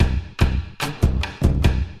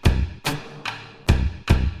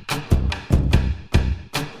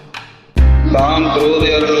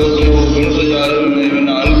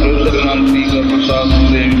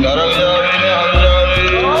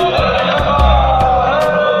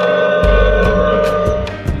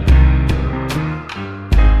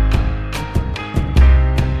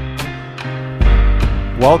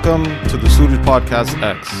Welcome to the Suraj Podcast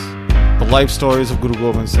X. The life stories of Guru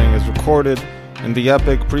Gobind Singh is recorded in the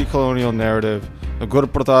epic pre-colonial narrative, the Guru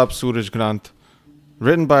Pratap Suraj Granth,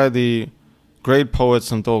 written by the Great Poet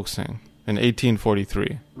Santokh Singh in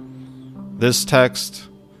 1843. This text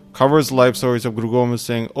covers the life stories of Guru Gobind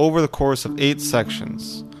Singh over the course of 8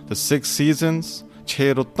 sections, the 6 seasons,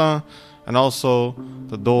 6 rutan, and also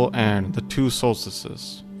the Do and the 2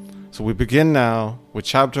 solstices. So we begin now with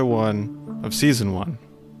chapter 1 of season 1.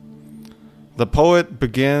 The poet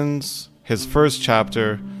begins his first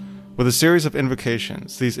chapter with a series of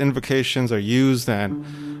invocations. These invocations are used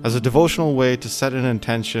then as a devotional way to set an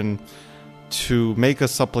intention, to make a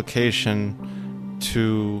supplication,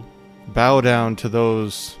 to bow down to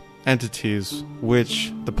those entities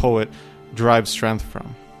which the poet derives strength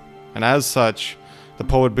from. And as such, the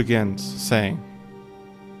poet begins saying,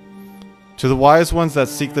 "To the wise ones that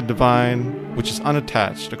seek the divine, which is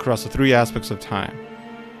unattached across the 3 aspects of time,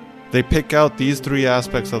 they pick out these 3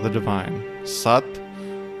 aspects of the divine: Sat,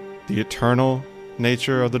 the eternal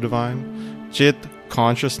nature of the divine; Chit,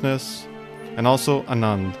 consciousness; and also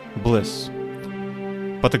Anand, bliss.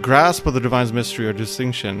 But the grasp of the divine's mystery or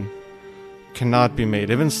distinction cannot be made,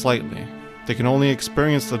 even slightly. They can only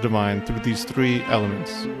experience the divine through these 3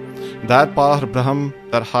 elements. That Bahar Brahm,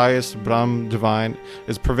 that highest Brahm divine,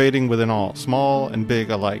 is pervading within all, small and big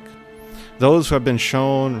alike. Those who have been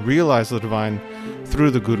shown realize the divine through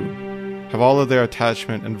the Guru, have all of their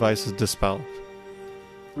attachment and vices dispelled."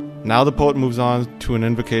 Now the poet moves on to an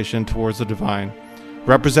invocation towards the divine,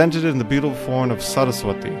 represented in the beautiful form of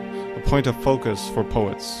Saraswati, a point of focus for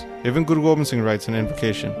poets. Even Guru Gobind Singh writes an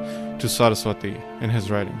invocation to Saraswati in his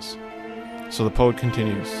writings. So the poet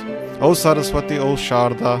continues, "O Saraswati, O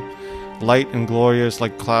Sharda, light and glorious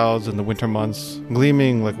like clouds in the winter months,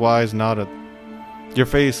 gleaming like wise Narad. Your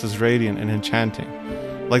face is radiant and enchanting,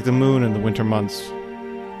 like the moon in the winter months.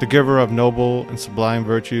 The giver of noble and sublime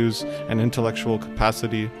virtues and intellectual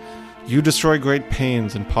capacity, you destroy great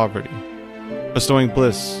pains and poverty, bestowing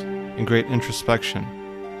bliss and great introspection.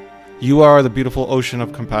 You are the beautiful ocean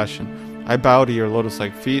of compassion. I bow to your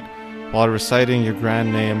lotus-like feet while reciting your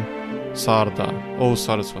grand name, Sarda, O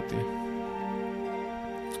Saraswati."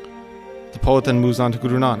 The poet then moves on to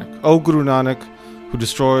Guru Nanak. "O Guru Nanak, who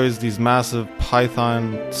destroys these massive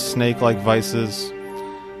python snake-like vices,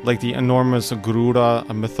 like the enormous Garuda,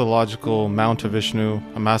 a mythological mount of Vishnu,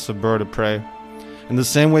 a massive bird of prey. In the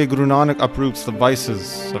same way, Guru Nanak uproots the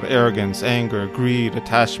vices of arrogance, anger, greed,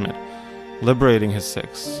 attachment, liberating his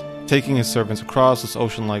Sikhs, taking his servants across this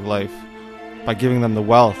ocean-like life by giving them the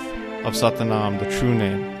wealth of Satanam, the true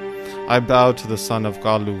name. I bow to the son of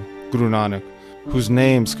Kalu, Guru Nanak, whose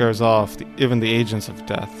name scares off even the agents of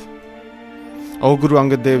death. O Guru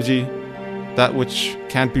Angad Dev Ji, that which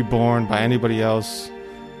can't be borne by anybody else,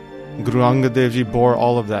 Guru Angad Dev Ji bore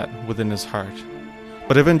all of that within his heart.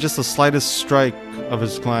 But even just the slightest strike of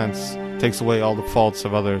his glance takes away all the faults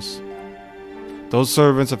of others. Those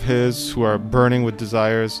servants of his who are burning with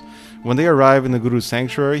desires, when they arrive in the Guru's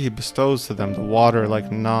sanctuary, he bestows to them the water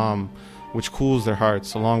like Nam, which cools their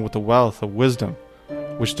hearts, along with the wealth of wisdom,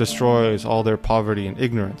 which destroys all their poverty and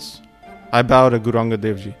ignorance. I bow to Guru Angad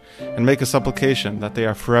Dev Ji and make a supplication that they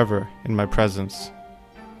are forever in my presence.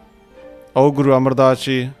 O Guru Amar Das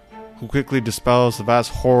Ji, who quickly dispels the vast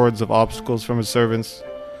hordes of obstacles from his servants,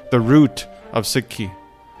 the root of Sikhi,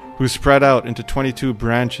 who spread out into 22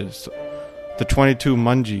 branches, the 22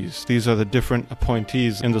 Manjis. These are the different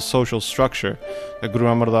appointees in the social structure that Guru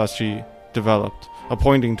Amar Das Ji developed,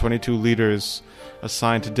 appointing 22 leaders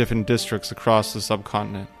assigned to different districts across the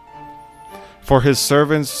subcontinent. For his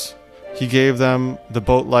servants, he gave them the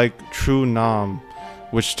boat-like true Nam,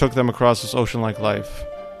 which took them across this ocean-like life.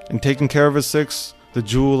 In taking care of his Sikhs, the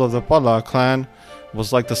jewel of the Pala clan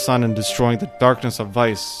was like the sun in destroying the darkness of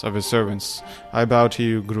vice of his servants. I bow to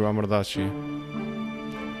you, Guru Amar Das Ji.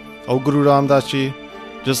 O Guru Ram Das Ji,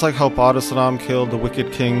 just like how Parasaram killed the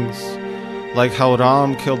wicked kings, like how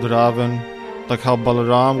Ram killed Ravan, like how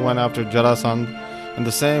Balaram went after Jarasandh, in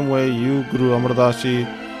the same way you, Guru Amar Das Ji,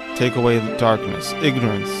 take away the darkness,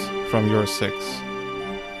 ignorance from your Sikhs.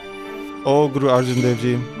 O Guru Arjan Dev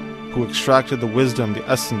Ji, who extracted the wisdom, the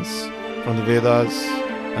essence from the Vedas,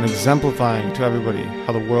 and exemplifying to everybody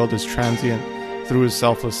how the world is transient through his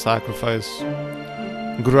selfless sacrifice.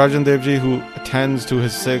 Guru Arjan Dev Ji, who attends to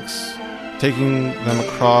his Sikhs, taking them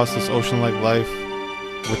across this ocean-like life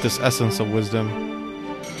with this essence of wisdom,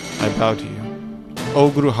 I bow to you. O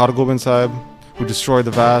Guru Har Gobind Sahib, who destroyed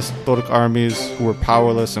the vast Turk armies who were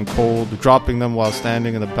powerless and cold, dropping them while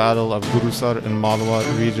standing in the battle of Gurusar in Malwa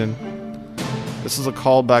region. This is a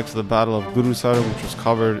callback to the Battle of Gurusar, which was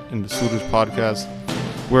covered in the Suraj podcast.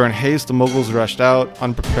 where in haste the Mughals rushed out,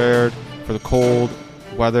 unprepared for the cold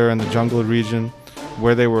weather in the jungle region,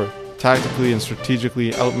 where they were tactically and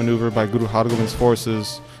strategically outmaneuvered by Guru Har Gobind's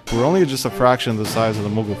forces, who were only just a fraction of the size of the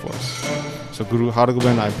Mughal force. So Guru Har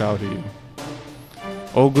Gobind, I bow to you.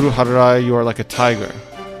 O Guru Har Rai, you are like a tiger.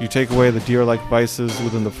 You take away the deer-like vices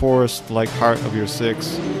within the forest-like heart of your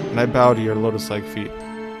Sikhs, and I bow to your lotus-like feet.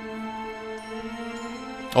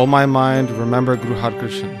 O my mind, remember Guru Har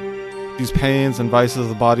Krishan. These pains and vices of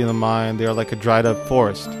the body and the mind, they are like a dried-up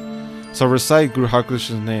forest. So recite Guru Har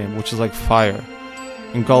Krishan's name, which is like fire,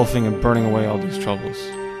 engulfing and burning away all these troubles.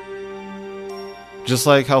 Just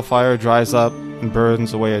like how fire dries up and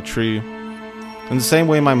burns away a tree, in the same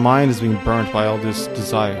way my mind is being burnt by all this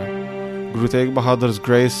desire. Guru Tegh Bahadur's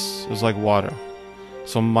grace is like water,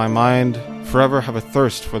 so my mind forever have a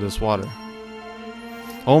thirst for this water.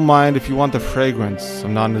 O mind, if you want the fragrance of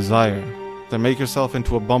non-desire, then make yourself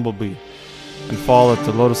into a bumblebee and fall at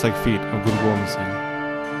the lotus-like feet of Guru Gobind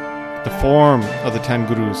Singh. The form of the 10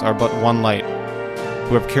 Gurus are but one light,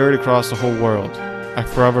 who have carried across the whole world. I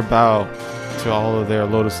forever bow to all of their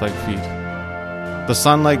lotus-like feet. The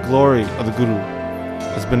sun-like glory of the Guru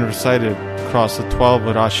has been recited across the 12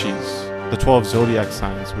 Rashis, the 12 zodiac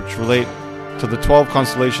signs, which relate to the 12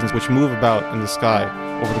 constellations which move about in the sky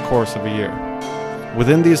over the course of a year.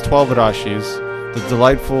 Within these 12 Rashis, the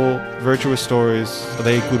delightful, virtuous stories of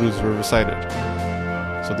the 8 Gurus were recited.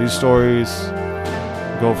 So these stories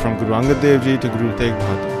go from Guru Angad Dev Ji to Guru Tegh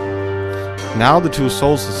Bahadur. Now the 2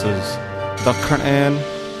 solstices, Dakhan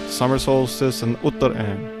Ain, summer solstice, and Uttar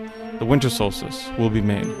Ain, the winter solstice, will be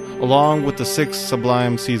made, along with the 6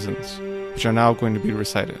 sublime seasons, which are now going to be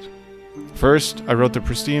recited. First, I wrote the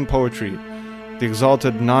pristine poetry, the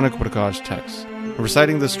exalted Nanak Prakash text,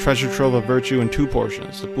 reciting this treasure trove of virtue in 2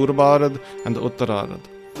 portions, the Purbarad and the Uttararad.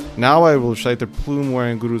 Now I will recite the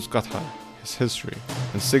plume-wearing Guru's Gatha, his history,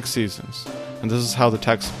 in 6 seasons, and this is how the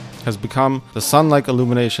text has become the sun-like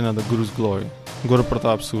illumination of the Guru's glory, Guru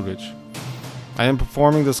Pratap Suraj. I am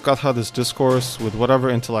performing this Gatha, this discourse, with whatever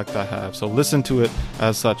intellect I have, so listen to it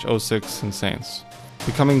as such, O Sikhs and Saints.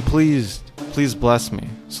 Becoming pleased, please bless me,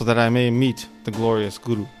 so that I may meet the glorious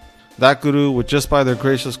Guru. That Guru, which just by their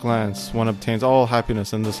gracious glance, one obtains all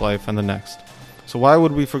happiness in this life and the next. So why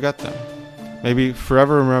would we forget them? Maybe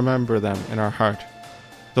forever remember them in our heart.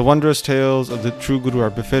 The wondrous tales of the true Guru are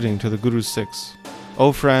befitting to the Guru's Sikhs.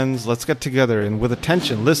 Oh friends, let's get together and with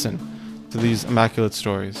attention listen to these immaculate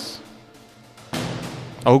stories.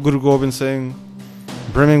 O Guru Gobind Singh,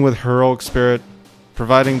 brimming with heroic spirit,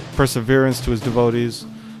 providing perseverance to his devotees,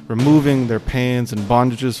 removing their pains and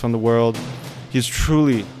bondages from the world, he is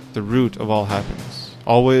truly the root of all happiness,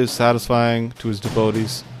 always satisfying to his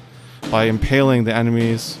devotees. By impaling the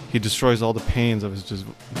enemies, he destroys all the pains of his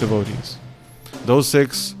devotees. Those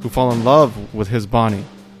Sikhs who fall in love with his Bani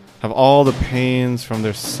have all the pains from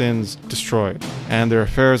their sins destroyed, and their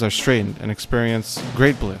affairs are straightened and experience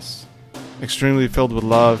great bliss. Extremely filled with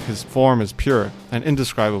love, his form is pure and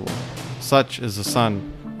indescribable. Such is the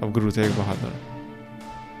son of Guru Tegh Bahadur.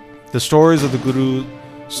 The stories of the Guru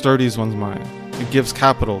sturdies one's mind. It gives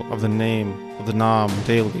capital of the name of the Naam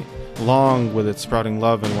daily, along with its sprouting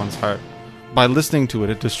love in one's heart. By listening to it,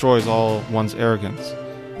 it destroys all one's arrogance.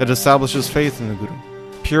 It establishes faith in the Guru,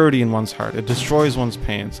 purity in one's heart. It destroys one's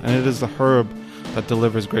pains, and it is the herb that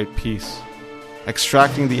delivers great peace.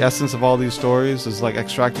 Extracting the essence of all these stories is like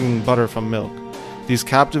extracting butter from milk. These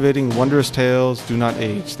captivating, wondrous tales do not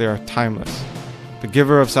age. They are timeless. The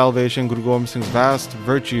giver of salvation, Guru Gobind Singh's vast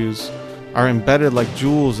virtues, are embedded like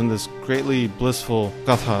jewels in this greatly blissful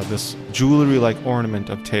Gatha, this jewelry-like ornament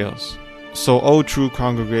of tales. So, O true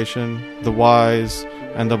congregation, the wise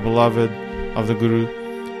and the beloved of the Guru,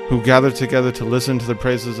 who gather together to listen to the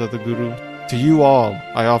praises of the Guru, to you all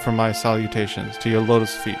I offer my salutations to your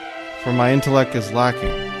lotus feet. For my intellect is lacking.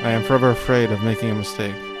 I am forever afraid of making a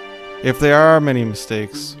mistake. If there are many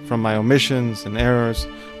mistakes from my omissions and errors,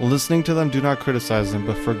 listening to them, do not criticize them,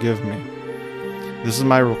 but forgive me. This is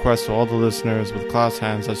my request to all the listeners with clasped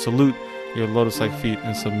hands. I salute your lotus-like feet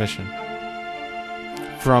in submission.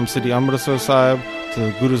 From City Amritsar Sahib to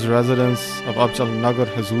the Guru's residence of Abchal Nagar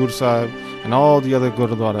Hazur Sahib and all the other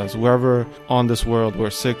Gurudwaras, wherever on this world where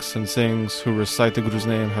Sikhs and Singhs who recite the Guru's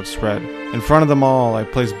name have spread. In front of them all, I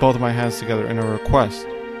place both my hands together in a request,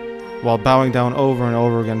 while bowing down over and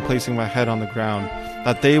over again, placing my head on the ground,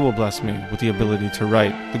 that they will bless me with the ability to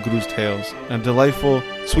write the Guru's tales and delightful,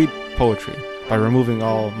 sweet poetry by removing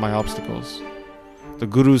all my obstacles. The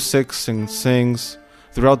Guru's Sikhs and Singhs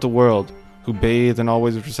throughout the world who bathe and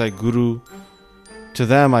always recite Guru, to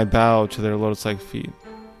them I bow to their lotus-like feet.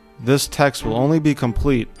 This text will only be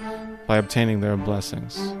complete by obtaining their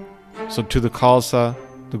blessings. So to the Khalsa,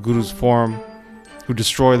 the Guru's form, who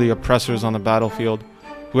destroy the oppressors on the battlefield,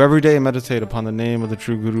 who every day meditate upon the name of the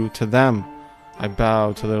true Guru, to them I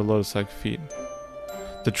bow to their lotus-like feet.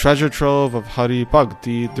 The treasure trove of Hari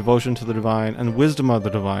Bhakti, devotion to the divine, and wisdom of the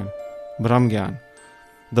divine, Brahmgyan,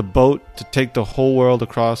 the boat to take the whole world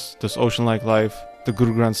across this ocean-like life, the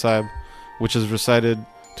Guru Granth Sahib, which is recited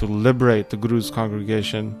to liberate the Guru's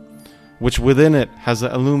congregation, which within it has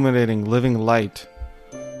an illuminating living light,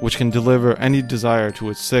 which can deliver any desire to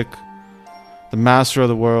its Sikh, the master of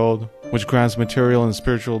the world, which grants material and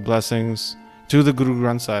spiritual blessings. To the Guru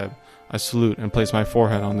Granth Sahib, I salute and place my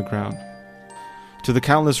forehead on the ground. To the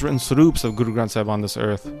countless written sarups of Guru Granth Sahib on this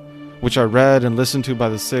earth, which are read and listened to by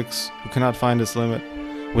the Sikhs who cannot find its limit,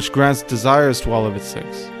 which grants desires to all of its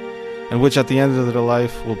Sikhs, and which at the end of their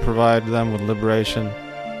life will provide them with liberation,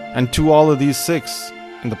 and to all of these Sikhs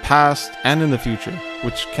in the past and in the future,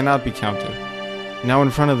 which cannot be counted. Now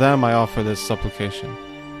in front of them I offer this supplication.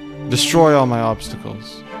 Destroy all my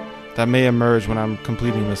obstacles that may emerge when I'm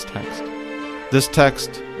completing this text. This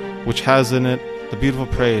text, which has in it the beautiful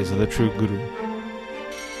praise of the true Guru.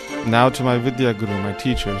 Now to my Vidya Guru, my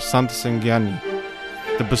teacher, Sant Singh Gyani,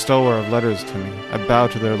 the bestower of letters to me, I bow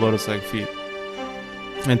to their lotus-like feet.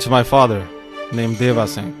 And to my father, named Deva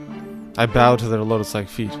Singh, I bow to their lotus-like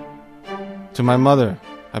feet. To my mother,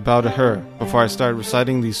 I bow to her before I start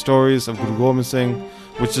reciting these stories of Guru Gobind Singh,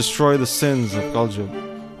 which destroy the sins of Kaljug.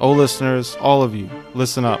 O listeners, all of you,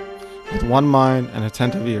 listen up, with one mind and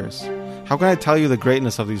attentive ears. How can I tell you the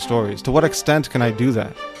greatness of these stories? To what extent can I do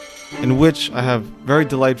that? In which I have very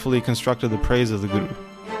delightfully constructed the praise of the Guru.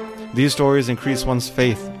 These stories increase one's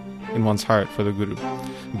faith in one's heart for the Guru,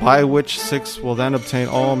 by which Sikhs will then obtain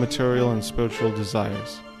all material and spiritual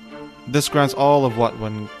desires. This grants all of what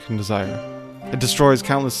one can desire. It destroys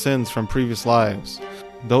countless sins from previous lives.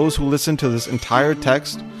 Those who listen to this entire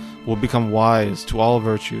text will become wise to all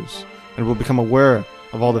virtues, and will become aware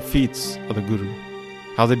of all the feats of the Guru,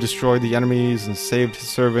 how they destroyed the enemies and saved his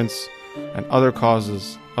servants, and other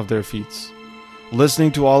causes of their feats.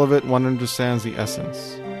 Listening to all of it, one understands the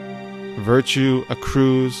essence. Virtue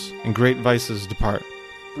accrues and great vices depart.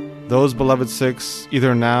 Those beloved Sikhs,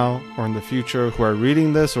 either now or in the future, who are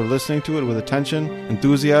reading this or listening to it with attention,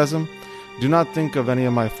 enthusiasm, do not think of any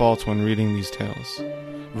of my faults when reading these tales.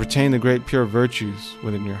 Retain the great pure virtues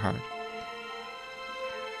within your heart.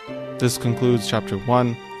 This concludes chapter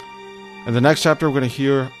 1. In the next chapter, we're going to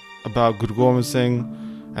hear about Guru Gobind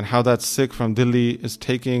Singh and how that Sikh from Delhi is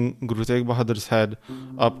taking Guru Tegh Bahadur's head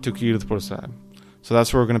up to Kirtpur Sahib. So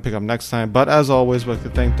that's where we're going to pick up next time. But as always, we'd like to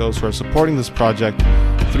thank those who are supporting this project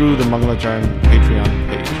through the Manglacharans Patreon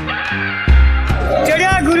page.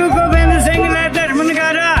 Guru Gobind Singh ne dharm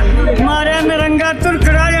nagara mara naranga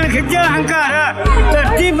turkarajan khijja hankara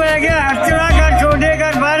dharti pe gaya harchara kar chode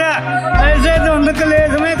kar bara aise dhund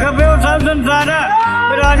kalesh mein khabe ho sab sansara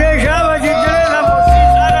raje shah vajidre na mosi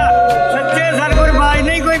sara sache sargur baaj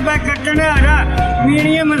nahi koi back kattne aara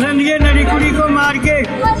meeniye masandiye nadi kudi ko maar ke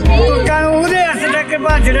turkan ude hats tak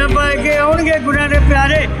bhajra pae ke aunge guna de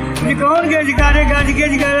pyare jikaunge jikare gaj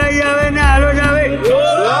ke jikara jaave na halo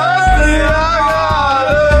jaave